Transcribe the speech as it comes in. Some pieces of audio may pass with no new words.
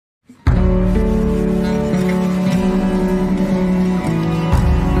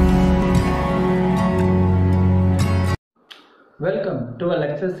to a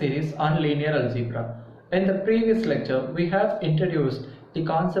lecture series on linear algebra. In the previous lecture, we have introduced the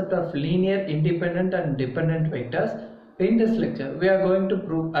concept of linear independent and dependent vectors. In this lecture, we are going to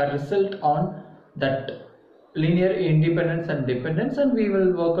prove a result on that linear independence and dependence, and we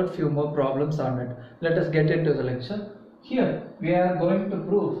will work out few more problems on it. Let us get into the lecture. Here, we are going to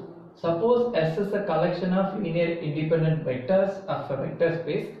prove, suppose S is a collection of linear independent vectors of a vector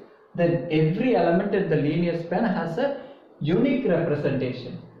space, then every element in the linear span has a unique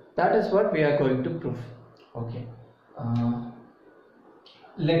representation. That is what we are going to prove. Okay.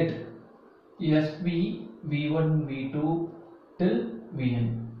 Let SV, V1, V2 till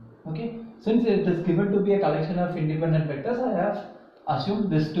Vn. Okay. Since it is given to be a collection of independent vectors, I have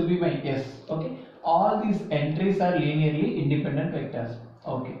assumed this to be my S. Okay. All these entries are linearly independent vectors.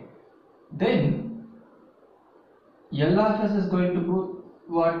 Okay. Then L of S is going to be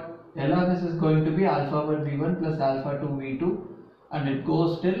what? L of S is going to be alpha 1 V1 plus alpha 2 V2, and it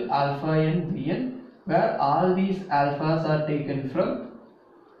goes till alpha n Vn, where all these alphas are taken from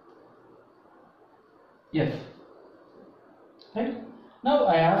F. Right? Now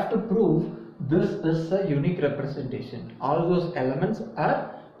I have to prove this is a unique representation. All those elements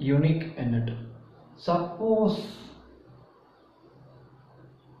are unique in it. Suppose,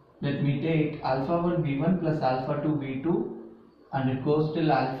 let me take alpha 1 V1 plus alpha 2 V2, and it goes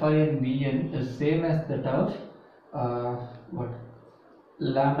till alpha n Vn is same as that of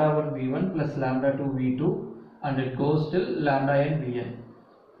lambda 1 V1 plus lambda 2 V2, and it goes till lambda n Vn.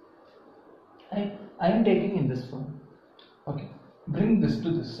 I am taking in this form. Okay, bring this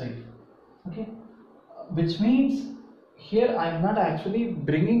to this side. Okay, which means here I am not actually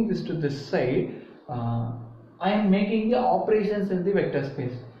bringing this to this side. I am making the operations in the vector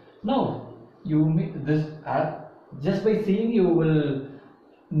space. Now you make this just by seeing, you will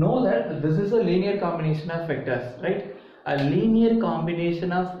know that this is a linear combination of vectors, right? A linear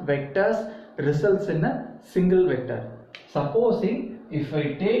combination of vectors results in a single vector. Supposing if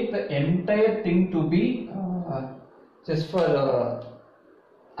I take the entire thing to be just for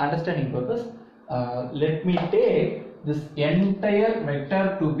understanding purpose, let me take this entire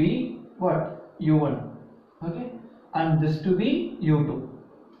vector to be what? U1, okay, and this to be U2.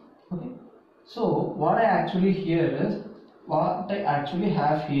 Okay, so what I actually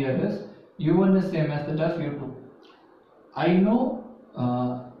have here is U1 is same as that of U2. I know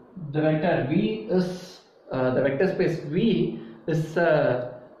the vector V is the vector space V is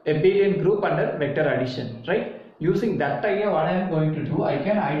a abelian group under vector addition, right? Using that idea, what I am going to do, I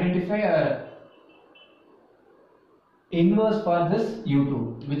can identify a inverse for this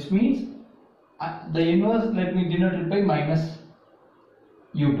U2, which means the inverse, let me denote it by minus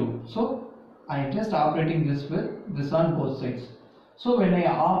U2. So I am just operating this with this on both sides. So when I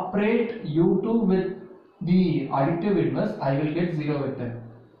operate U2 with the additive inverse, I will get 0 vector.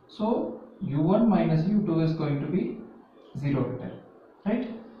 So U1 minus U2 is going to be 0 vector, right?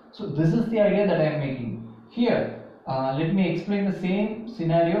 So this is the idea that I am making. Here, let me explain the same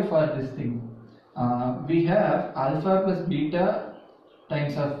scenario for this thing. We have alpha plus beta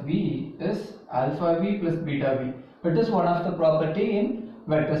times of V is alpha V plus beta V. It is one of the property in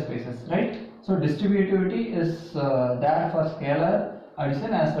vector spaces, right? So distributivity is there for scalar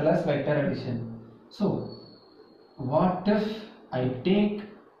addition as well as vector addition. So what if I take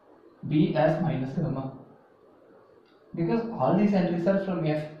B as minus gamma? Because all these entries are from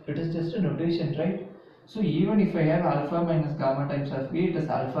F, it is just a notation, right? So even if I have alpha minus gamma times of V, it is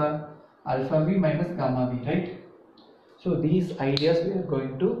alpha V minus gamma V, right? So these ideas we are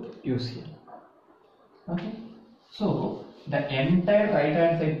going to use here. Okay. So the entire right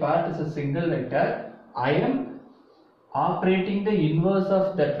hand side part is a single vector. I am operating the inverse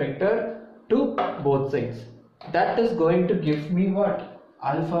of that vector to both sides. That is going to give me what?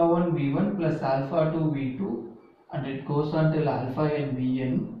 Alpha 1 V1 plus alpha 2 V2, and it goes on till alpha n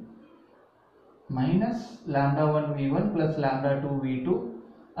Vn minus lambda 1 V1 plus lambda 2 V2,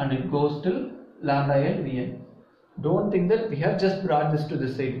 and it goes till lambda n Vn. Don't think that we have just brought this to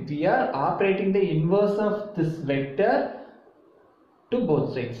this side. We are operating the inverse of this vector to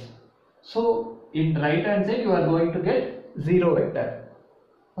both sides. So in right hand side you are going to get 0 vector.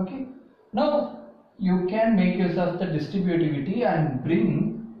 Okay. Now you can make use of the distributivity and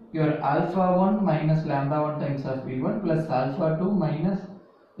bring your alpha 1 minus lambda 1 times of V1 plus alpha 2 minus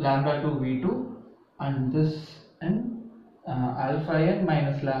lambda 2 V2, and this n alpha n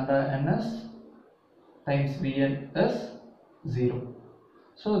minus lambda ns times Vn is 0.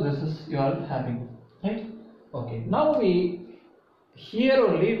 So this is you are having, right? Okay. Now here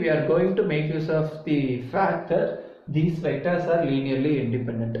only we are going to make use of the fact that these vectors are linearly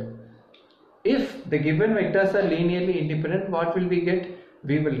independent. If the given vectors are linearly independent, what will we get?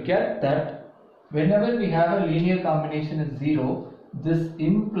 We will get that whenever we have a linear combination is 0, this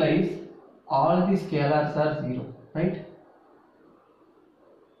implies all the scalars are 0, right?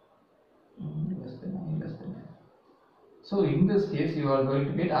 Less than I, less than I. So in this case you are going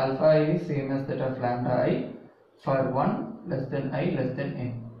to get alpha I is same as that of lambda I for 1 less than I less than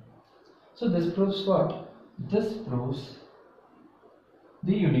n. So this proves what? This proves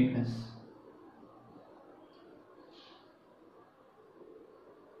the uniqueness.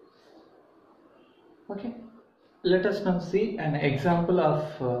 Okay, let us now see an example of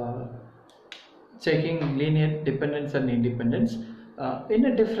checking linear dependence and independence in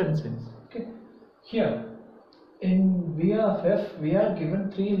a different sense. Okay, here in V of f we are given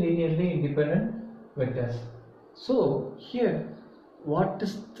 3 linearly independent vectors. So here, what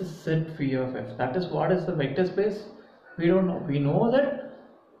is the set V of f? That is, what is the vector space? We don't know. We know that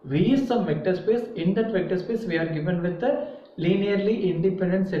V is some vector space. In that vector space we are given with a linearly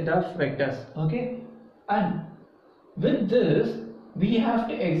independent set of vectors. Okay, and with this we have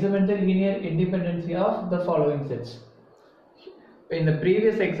to examine the linear independency of the following sets. In the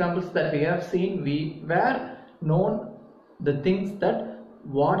previous examples that we have seen, we were known the things that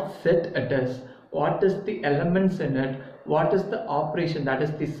what set it is, what is the elements in it, what is the operation, that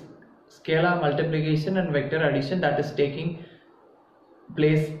is the scalar multiplication and vector addition that is taking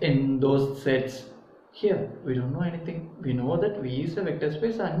place in those sets. Here we don't know anything. We know that V is a vector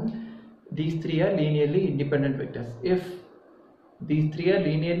space and these 3 are linearly independent vectors. If these 3 are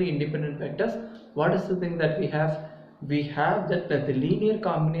linearly independent vectors, what is the thing that we have? We have that the linear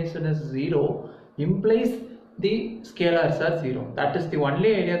combination is 0 implies the scalars are 0. That is the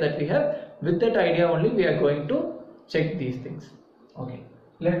only idea that we have. With that idea only we are going to check these things. Okay,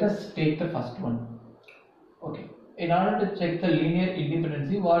 let us take the first one. Okay, in order to check the linear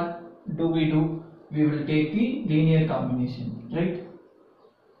independency, what do? We will take the linear combination, right?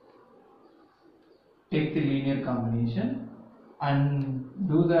 Take the linear combination and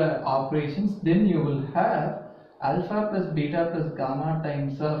do the operations. Then you will have alpha plus beta plus gamma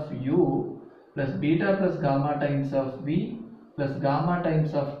times of u plus beta plus gamma times of v plus gamma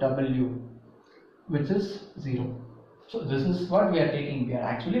times of w, which is 0. So this is what we are taking. We are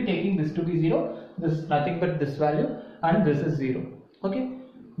actually taking this to be 0. This is nothing but this value and this is 0. Okay,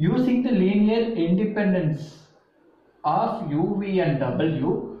 using the linear independence of u, v and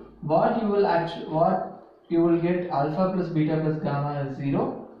w, what you will get alpha plus beta plus gamma is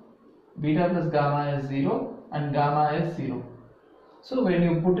 0, beta plus gamma is 0 and gamma is 0. So when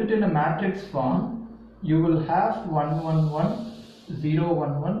you put it in a matrix form, you will have 1 1 1 0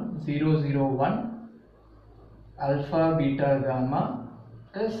 1 1 0 0 1 alpha beta gamma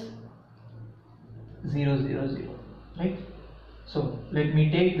is 0 0 0, right? So let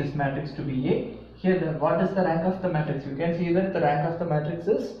me take this matrix to be A. Here what is the rank of the matrix? You can see that the rank of the matrix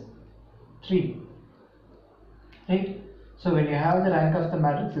is 3, right? So when you have the rank of the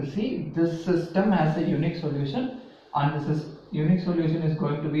matrix, you see this system has a unique solution and this unique solution is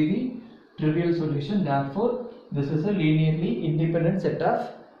going to be the trivial solution. Therefore this is a linearly independent set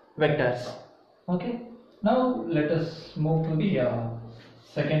of vectors. Okay, now let us move to the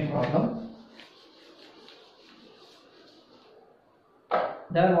second problem.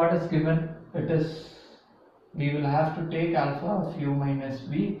 There what is given? It is, we will have to take alpha of u minus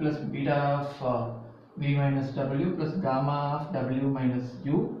v plus beta of v minus w plus gamma of w minus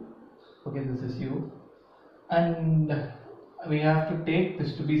u. Okay, this is u, and we have to take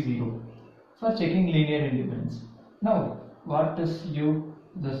this to be 0 for checking linear independence. Now what is u?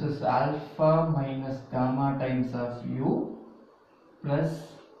 This is alpha minus gamma times of u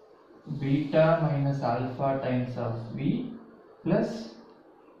plus beta minus alpha times of v plus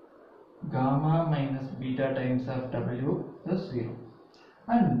gamma minus beta times of w is 0.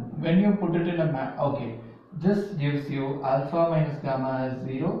 And when you put it in a okay, this gives you alpha minus gamma is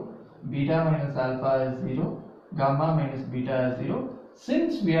 0, beta minus alpha is 0, gamma minus beta is 0.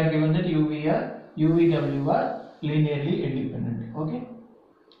 Since we are given that UVW are linearly independent. Okay,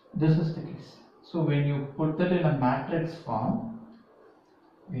 this is the case. So when you put that in a matrix form,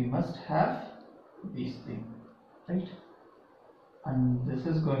 we must have these things, right? And this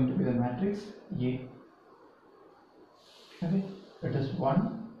is going to be the matrix A. Okay, it is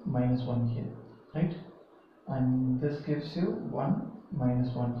 1 minus 1 here, right? And this gives you 1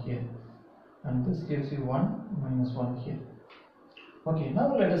 minus 1 here, and this gives you 1 minus 1 here. Okay,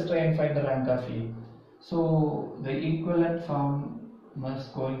 now let us try and find the rank of A. So the equivalent form is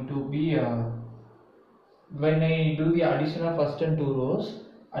going to be when I do the addition of first and 2 rows,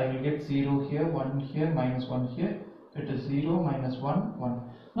 I will get 0 here, 1 here, minus 1 here. It is 0 minus 1 1.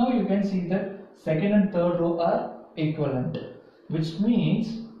 Now you can see that second and third row are equivalent, which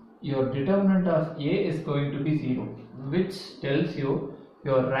means your determinant of A is going to be 0, which tells you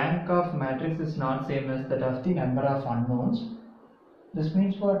your rank of matrix is not same as that of the number of unknowns. This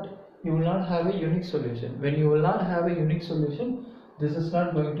means what? You will not have a unique solution. When you will not have a unique solution, this is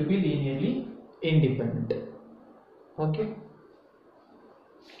not going to be linearly independent. Okay.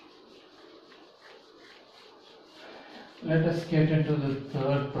 Let us get into the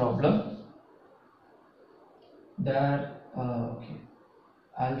third problem. There,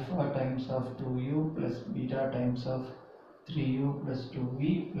 alpha times of 2u plus beta times of 3u plus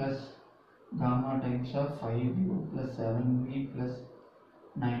 2v plus gamma times of 5u plus 7v plus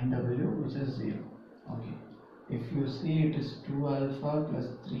 9w, which is 0. Okay. If you see, it is 2 alpha plus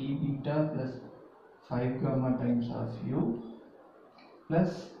 3 beta plus 5 gamma times of u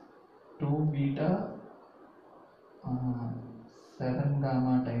plus 2 beta 7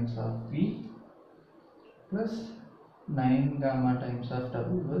 gamma times of v plus 9 gamma times of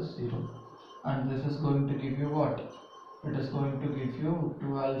w is 0, and this is going to give you what? It is going to give you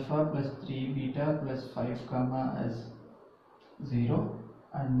 2 alpha plus 3 beta plus 5 gamma as 0,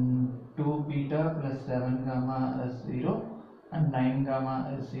 and 2 beta plus 7 gamma as 0, and 9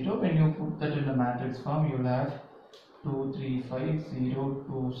 gamma is 0. When you put that in a matrix form, you will have 2, 3, 5, 0,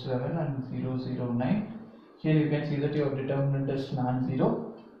 2, 7 and 0, 0, 9. Here you can see that your determinant is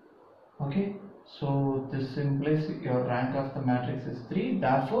non-zero. Okay, so this implies your rank of the matrix is 3,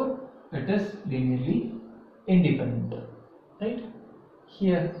 therefore it is linearly independent. Right?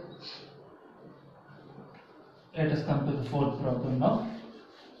 Here, let us come to the fourth problem now.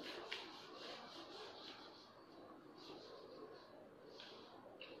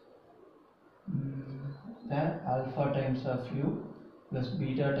 That alpha times of u plus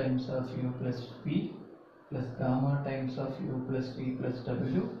beta times of u plus v plus gamma times of u plus v plus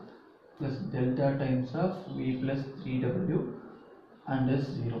w plus delta times of v plus 3w and is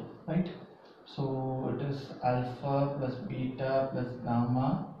 0, right? So it is alpha plus beta plus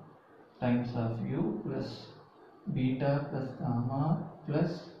gamma times of u plus beta plus gamma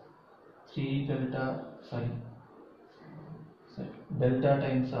plus 3 delta, delta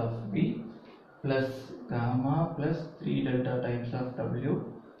times of v plus gamma plus 3 delta times of w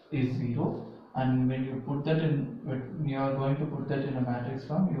is 0. And when you put that in, when you are going to put that in a matrix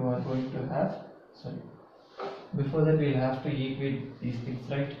form, you are going to have, before that we will have to equate these things,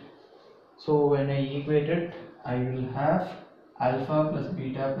 right? So when I equate it, I will have alpha plus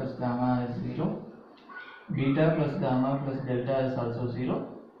beta plus gamma is 0, beta plus gamma plus delta is also 0,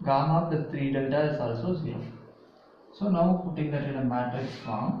 gamma plus 3 delta is also 0. So now putting that in a matrix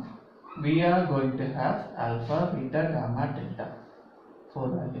form, we are going to have alpha, beta, gamma, delta, 4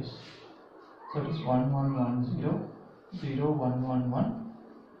 values. So it is 1 1 1 0 0 1 1 1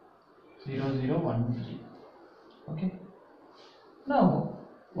 0 0 1 3. Okay. Now,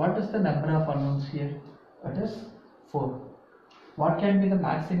 what is the number of unknowns here? It is 4. What can be the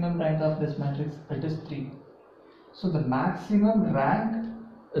maximum rank of this matrix? It is 3. So the maximum rank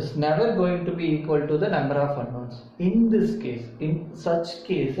is never going to be equal to the number of unknowns. In this case, in such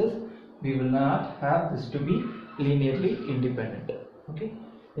cases, we will not have this to be linearly independent. Okay.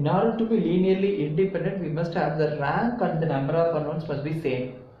 In order to be linearly independent, we must have the rank and the number of unknowns must be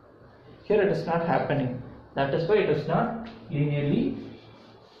same. Here it is not happening. That is why it is not linearly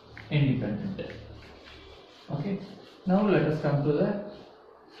independent. Okay. Now let us come to the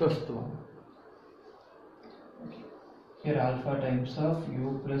fifth one. Okay. Here alpha times of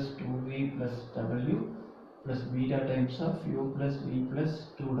u plus 2v plus w plus beta times of u plus v plus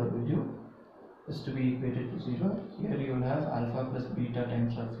 2w is to be equated to 0. Here you will have alpha plus beta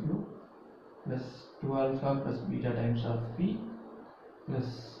times of u plus 2 alpha plus beta times of v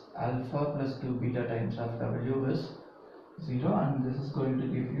plus alpha plus 2 beta times of w is 0, and this is going to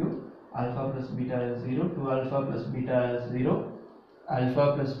give you alpha plus beta is 0, 2 alpha plus beta is 0,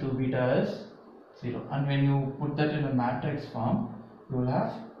 alpha plus 2 beta is 0. And when you put that in a matrix form, you will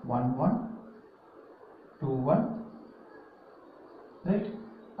have 1 1 2 1, right,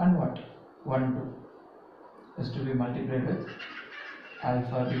 and what? 1 2 is to be multiplied with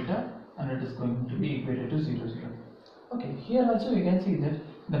alpha beta, and it is going to be equated to 0 0. Okay, here also you can see that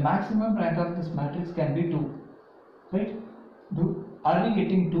the maximum rank of this matrix can be 2, right? Are we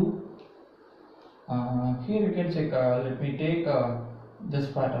getting 2? Here you can check, let me take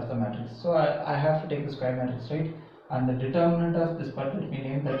this part of the matrix. So I have to take the square matrix, right? And the determinant of this part, let me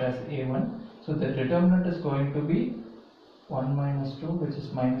name that as A1. So the determinant is going to be 1 minus 2, which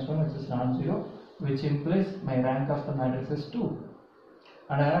is minus 1, which is non-zero, which implies my rank of the matrix is 2.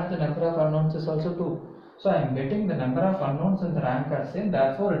 And I have the number of unknowns is also 2. So I am getting the number of unknowns and the rank are same,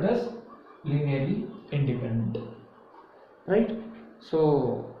 therefore it is linearly independent, right?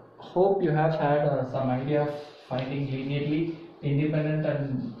 So hope you have had some idea of finding linearly independent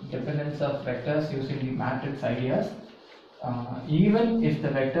and dependence of vectors using the matrix ideas. Even if the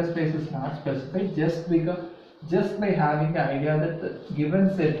vector space is not specified, just by having the idea that the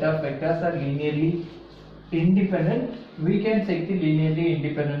given set of vectors are linearly independent, we can check the linearly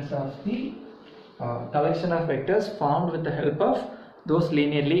independence of the collection of vectors formed with the help of those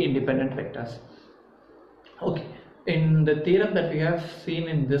linearly independent vectors. Okay, in the theorem that we have seen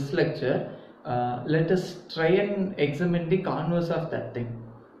in this lecture, let us try and examine the converse of that thing.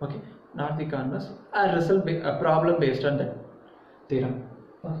 Okay, not the converse, a problem based on that theorem.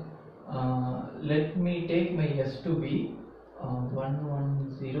 Okay. Let me take my S to be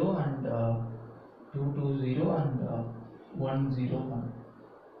 110 and 220 and 101.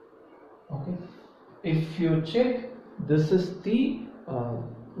 Okay, if you check, this is the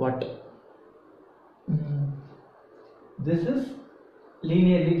what? This is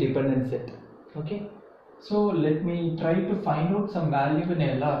linearly dependent set. Okay, so let me try to find out some value in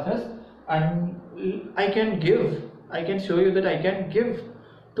L of S, and I can show you that I can give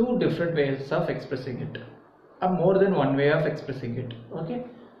two different ways of expressing it, or more than one way of expressing it. Okay,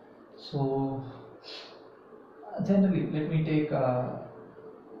 so generally let me take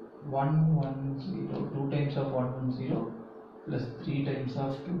 110, 2 times of 110 plus 3 times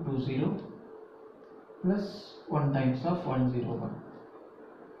of 220 plus 1 times of 101.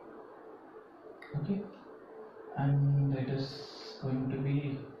 Okay, and it is going to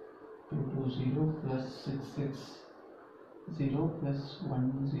be 220 plus 660 plus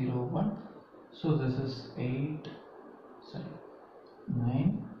 101. So this is 9,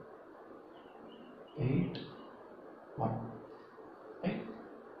 8, 1. Right?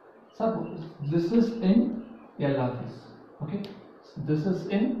 Suppose this is in L of S. Okay, so this is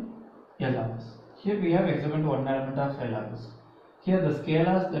in L of S. Here we have examined one element of L of S. Here the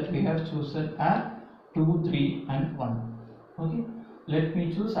scalars that we have chosen are 2, 3 and 1. Okay, let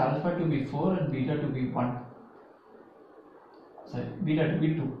me choose alpha to be 4 and beta to be 1. Sorry, beta to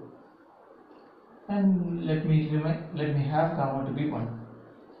be 2. And let me have gamma to be 1.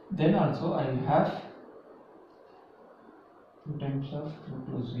 Then also I have 2 times of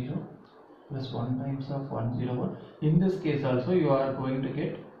 220 plus 1 times of 101. In this case also you are going to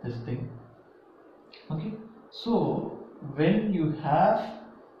get this thing. Okay, so when you have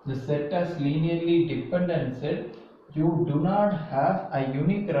the set as linearly dependent set, you do not have a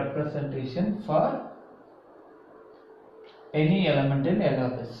unique representation for any element in L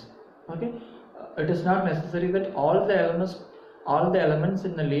of S. Okay, it is not necessary that all the elements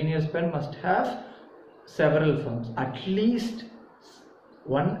in the linear span must have several forms. At least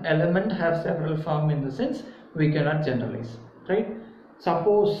one element have several forms, in the sense we cannot generalize, right?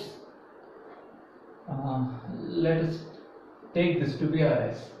 Suppose let us take this to be our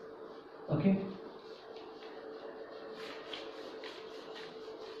S. Okay,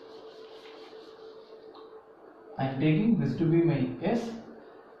 I am taking this to be my S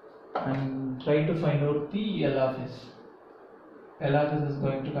and try to find out the L of S. L of S is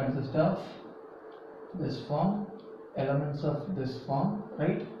going to consist of this form, elements of this form,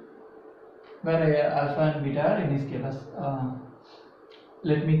 right, where alpha and beta are any scalars.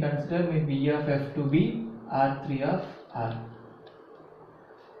 Let me consider my B of F to be R3 of R.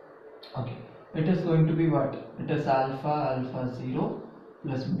 Okay, it is going to be what? It is alpha 0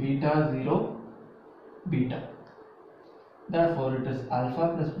 plus beta 0 beta. Therefore, it is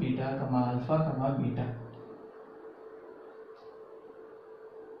alpha plus beta comma alpha comma beta.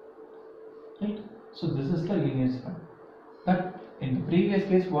 Right? So this is the linear span. But in the previous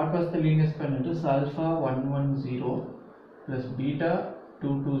case, what was the linear span? It is alpha 110 plus beta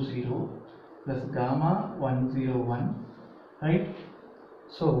 220 plus gamma 101. Right?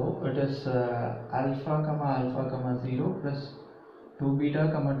 So it is alpha comma 0 plus 2 beta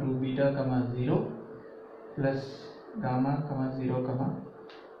comma 0 plus gamma comma 0 comma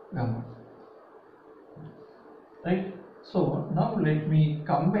gamma. Right? So now let me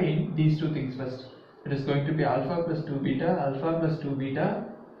combine these two things first. It is going to be alpha plus 2 beta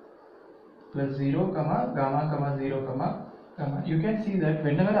plus 0 comma gamma 0 comma gamma. You can see that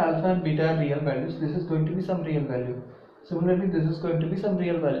whenever alpha and beta are real values, this is going to be some real value. Similarly, this is going to be some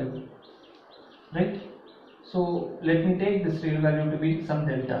real value, right? So let me take this real value to be some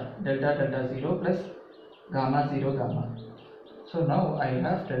delta 0 plus gamma 0 gamma. So now I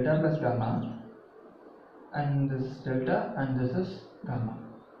have delta plus gamma, and this is delta and this is gamma,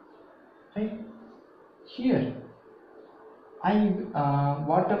 right? Here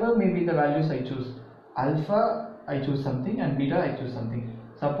whatever may be the values I choose, alpha I choose something and beta I choose something.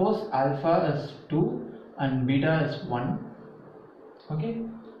 Suppose alpha is 2 and beta is 1. Okay,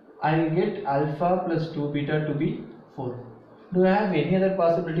 I will get alpha plus 2 beta to be 4. Do I have any other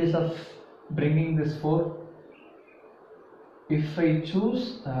possibilities of bringing this 4? If I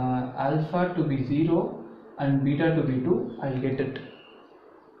choose alpha to be 0 and beta to be 2, I will get it,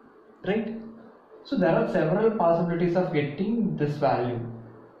 right? So there are several possibilities of getting this value.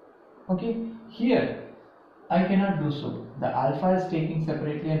 Okay, here I cannot do so. The alpha is taking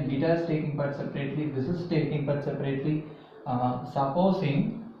separately and beta is taking part separately. This is taking part separately.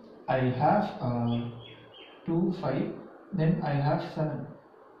 Supposing I have 2, 5, then I have 7.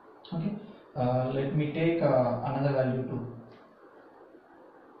 Okay, let me take another value 2.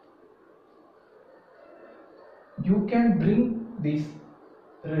 You can bring these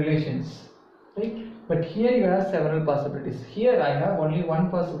relations, right? But here you have several possibilities. Here I have only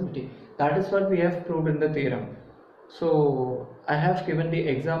one possibility. That is what we have proved in the theorem. So I have given the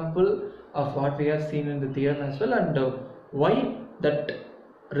example of what we have seen in the theorem as well, and why that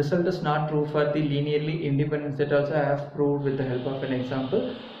result is not true for the linearly independent set also I have proved with the help of an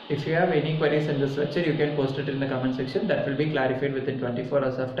example. If you have any queries in this lecture, you can post it in the comment section. That will be clarified within 24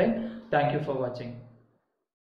 hours of time. Thank you for watching.